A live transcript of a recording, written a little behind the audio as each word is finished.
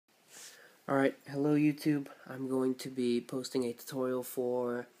Alright, hello YouTube. I'm going to be posting a tutorial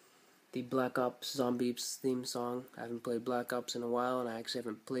for the Black Ops Zombies theme song. I haven't played Black Ops in a while, and I actually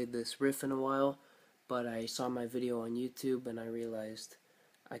haven't played this riff in a while, but I saw my video on YouTube and I realized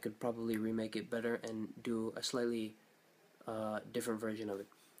I could probably remake it better and do a slightly different version of it.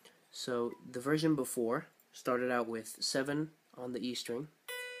 So the version before started out with 7 on the E string,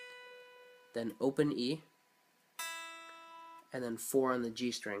 then open E, and then 4 on the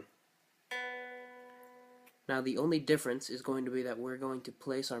G string. Now the only difference is going to be that we're going to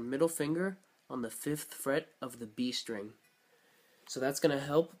place our middle finger on the 5th fret of the B string. So that's going to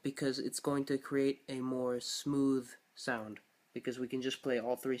help because it's going to create a more smooth sound, because we can just play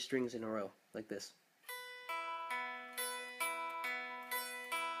all 3 strings in a row like this.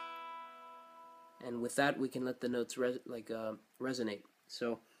 And with that we can let the notes resonate.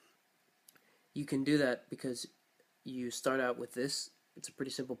 So you can do that because you start out with this. It's a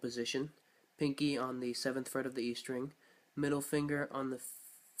pretty simple position. Pinky on the 7th fret of the E string, middle finger on the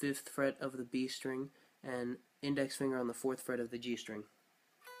 5th fret of the B string, and index finger on the 4th fret of the G string.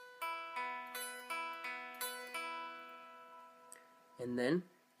 And then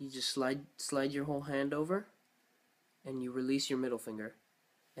you just slide your whole hand over, and you release your middle finger,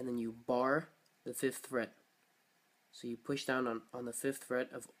 and then you bar the 5th fret. So you push down on the 5th fret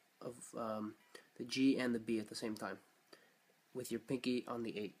of the G and the B at the same time, with your pinky on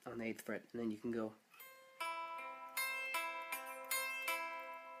the 8th fret, and then you can go.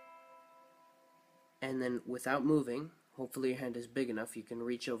 And then without moving, hopefully your hand is big enough, you can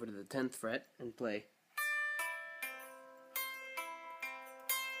reach over to the 10th fret and play.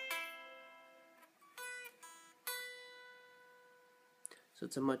 So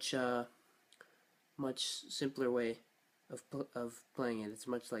it's a much simpler way of playing it. It's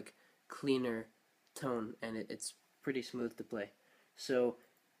much cleaner tone, and it's pretty smooth to play. So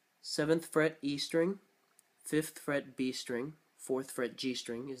 7th fret E string, 5th fret B string, 4th fret G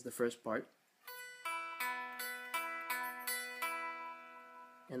string is the first part.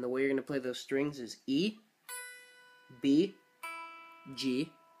 And the way you're going to play those strings is E, B,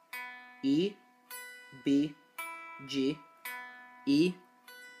 G, E, B, G, E,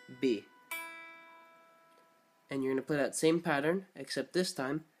 B. And you're going to play that same pattern, except this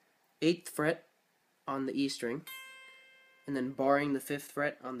time 8th fret on the E string, and then barring the 5th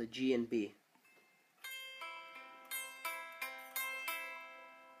fret on the G and B.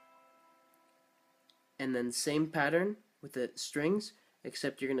 And then same pattern with the strings,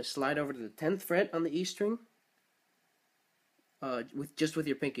 except you're going to slide over to the 10th fret on the E string, with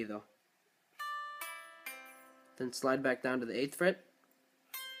your pinky though. Then slide back down to the 8th fret.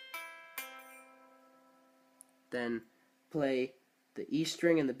 Then play the E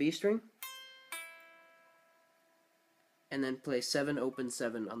string and the B string, and then play 7 open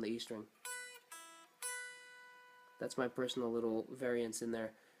 7 on the E string. That's my personal little variance in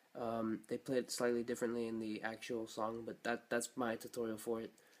there. They play it slightly differently in the actual song, but that's my tutorial for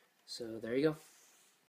it. So there you go.